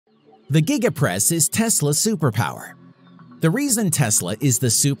The Giga Press is Tesla's superpower. The reason Tesla is the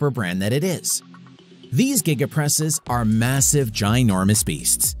super brand that it is. These Giga Presses are massive, ginormous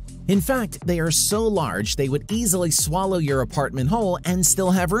beasts. In fact, they are so large they would easily swallow your apartment whole and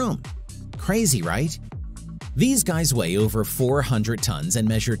still have room. Crazy, right? These guys weigh over 400 tons and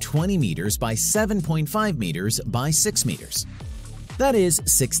measure 20 meters by 7.5 meters by 6 meters. That is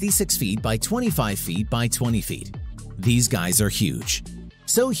 66 feet by 25 feet by 20 feet. These guys are huge.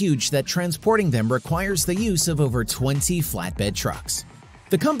 So huge that transporting them requires the use of over 20 flatbed trucks.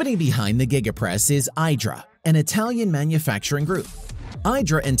 The company behind the Giga Press is Idra, an Italian manufacturing group.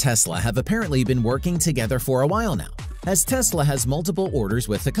 Idra and Tesla have apparently been working together for a while now, as Tesla has multiple orders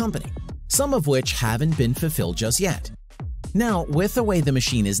with the company, some of which haven't been fulfilled just yet. Now, with the way the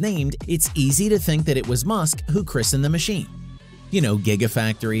machine is named, it's easy to think that it was Musk who christened the machine. You know,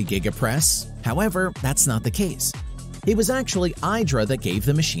 Gigafactory, Giga Press. However, that's not the case. It was actually Idra that gave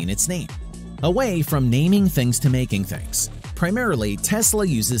the machine its name. Away from naming things to making things. Primarily, Tesla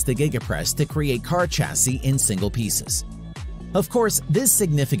uses the Giga Press to create car chassis in single pieces. Of course, this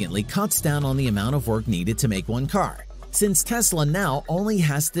significantly cuts down on the amount of work needed to make one car, since Tesla now only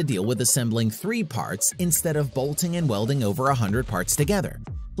has to deal with assembling 3 parts instead of bolting and welding over 100 parts together,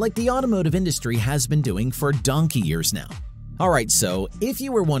 like the automotive industry has been doing for donkey years now. Alright, so if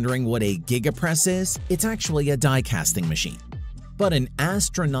you were wondering what a Giga Press is, it's actually a die casting machine. But an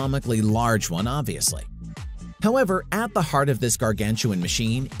astronomically large one, obviously. However, at the heart of this gargantuan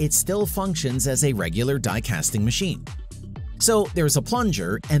machine, it still functions as a regular die casting machine. So there's a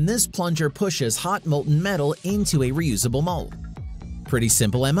plunger, and this plunger pushes hot molten metal into a reusable mold. Pretty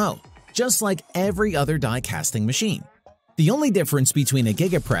simple MO, just like every other die casting machine. The only difference between a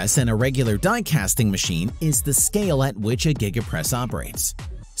Giga Press and a regular die casting machine is the scale at which a Giga Press operates.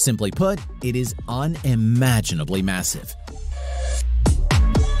 Simply put, it is unimaginably massive.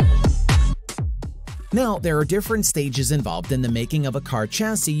 Now, there are different stages involved in the making of a car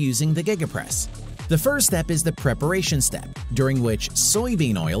chassis using the Giga Press. The first step is the preparation step, during which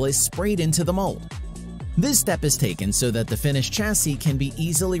soybean oil is sprayed into the mold. This step is taken so that the finished chassis can be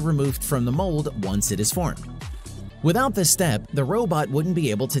easily removed from the mold once it is formed. Without this step, the robot wouldn't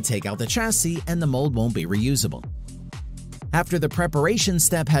be able to take out the chassis and the mold won't be reusable. After the preparation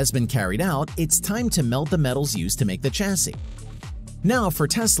step has been carried out, it's time to melt the metals used to make the chassis. Now, for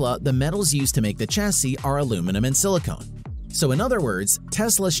Tesla, the metals used to make the chassis are aluminum and silicone. So in other words,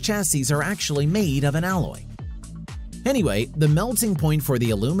 Tesla's chassis are actually made of an alloy. Anyway, the melting point for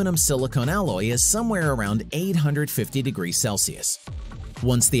the aluminum-silicone alloy is somewhere around 850 degrees Celsius.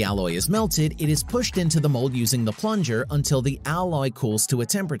 Once the alloy is melted, it is pushed into the mold using the plunger until the alloy cools to a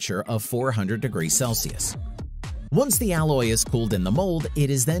temperature of 400 degrees Celsius. Once the alloy is cooled in the mold, it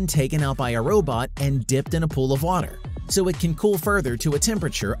is then taken out by a robot and dipped in a pool of water, so it can cool further to a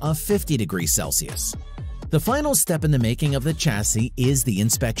temperature of 50 degrees Celsius. The final step in the making of the chassis is the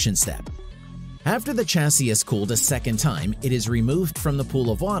inspection step. After the chassis is cooled a second time, it is removed from the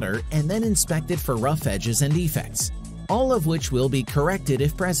pool of water and then inspected for rough edges and defects, all of which will be corrected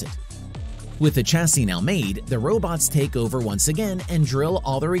if present. With the chassis now made, the robots take over once again and drill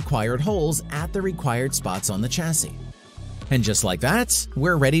all the required holes at the required spots on the chassis. And just like that,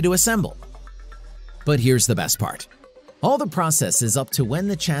 we're ready to assemble. But here's the best part. All the processes up to when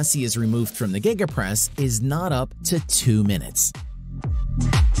the chassis is removed from the Giga Press is not up to 2 minutes.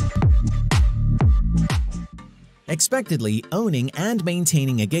 Expectedly, owning and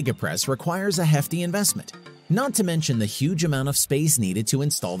maintaining a Giga Press requires a hefty investment, not to mention the huge amount of space needed to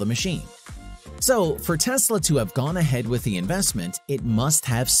install the machine. So, for Tesla to have gone ahead with the investment, it must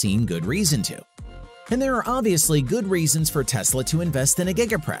have seen good reason to. And there are obviously good reasons for Tesla to invest in a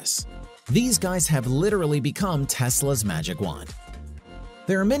Giga Press. These guys have literally become Tesla's magic wand.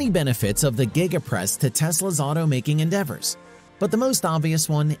 There are many benefits of the Giga Press to Tesla's automaking endeavors, but the most obvious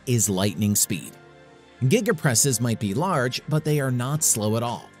one is lightning speed. Giga Presses might be large, but they are not slow at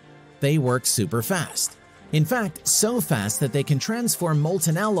all. They work super fast. In fact, so fast that they can transform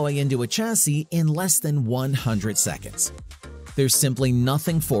molten alloy into a chassis in less than 100 seconds. There's simply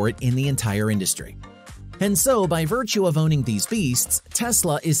nothing for it in the entire industry. And so, by virtue of owning these beasts,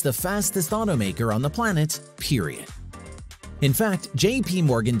 Tesla is the fastest automaker on the planet, period. In fact, JP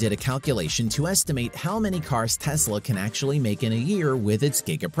Morgan did a calculation to estimate how many cars Tesla can actually make in a year with its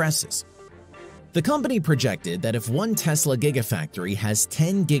Giga Presses. The company projected that if one Tesla Gigafactory has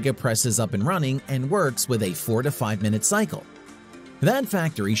 10 Giga Presses up and running and works with a 4 to 5 minute cycle, that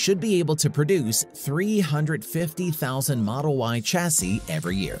factory should be able to produce 350,000 Model Y chassis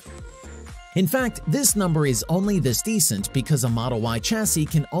every year. In fact, this number is only this decent because a Model Y chassis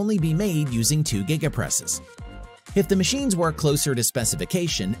can only be made using 2 Giga Presses. If the machines work closer to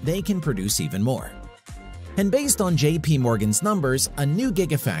specification, they can produce even more. And based on JP Morgan's numbers, a new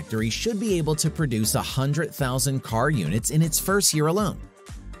gigafactory should be able to produce 100,000 car units in its first year alone.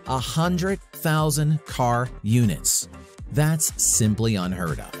 100,000 car units. That's simply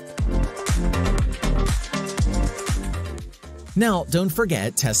unheard of. Now, don't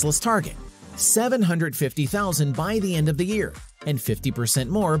forget Tesla's target, 750,000 by the end of the year and 50%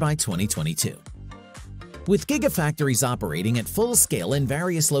 more by 2022. With gigafactories operating at full scale in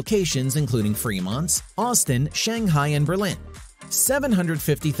various locations including Fremont, Austin, Shanghai, and Berlin,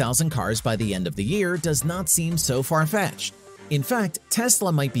 750,000 cars by the end of the year does not seem so far-fetched. In fact,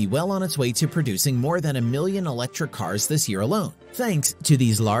 Tesla might be well on its way to producing more than 1 million electric cars this year alone, thanks to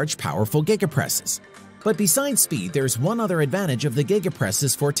these large, powerful gigapresses. But besides speed, there's one other advantage of the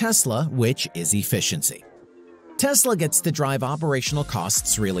gigapresses for Tesla, which is efficiency. Tesla gets to drive operational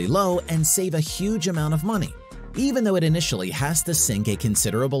costs really low and save a huge amount of money, even though it initially has to sink a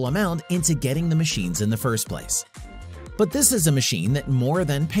considerable amount into getting the machines in the first place. But this is a machine that more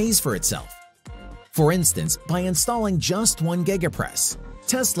than pays for itself. For instance, by installing just one gigapress,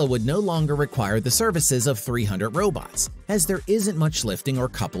 Tesla would no longer require the services of 300 robots, as there isn't much lifting or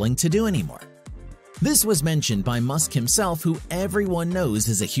coupling to do anymore. This was mentioned by Musk himself, who everyone knows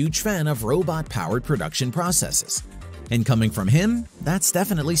is a huge fan of robot-powered production processes. And coming from him, that's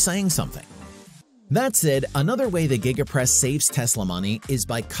definitely saying something. That said, another way the gigapress saves Tesla money is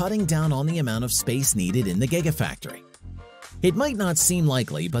by cutting down on the amount of space needed in the gigafactory. It might not seem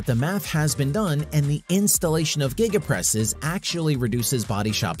likely, but the math has been done, and the installation of gigapresses actually reduces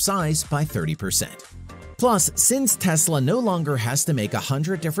body shop size by 30%. Plus, since Tesla no longer has to make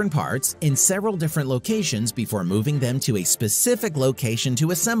 100 different parts in several different locations before moving them to a specific location to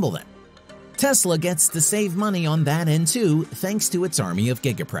assemble them, Tesla gets to save money on that end too, thanks to its army of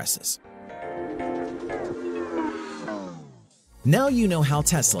gigapresses. Now you know how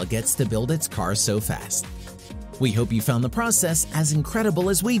Tesla gets to build its cars so fast. We hope you found the process as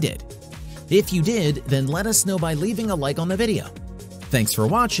incredible as we did. If you did, then let us know by leaving a like on the video. Thanks for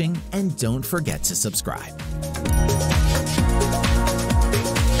watching, and don't forget to subscribe.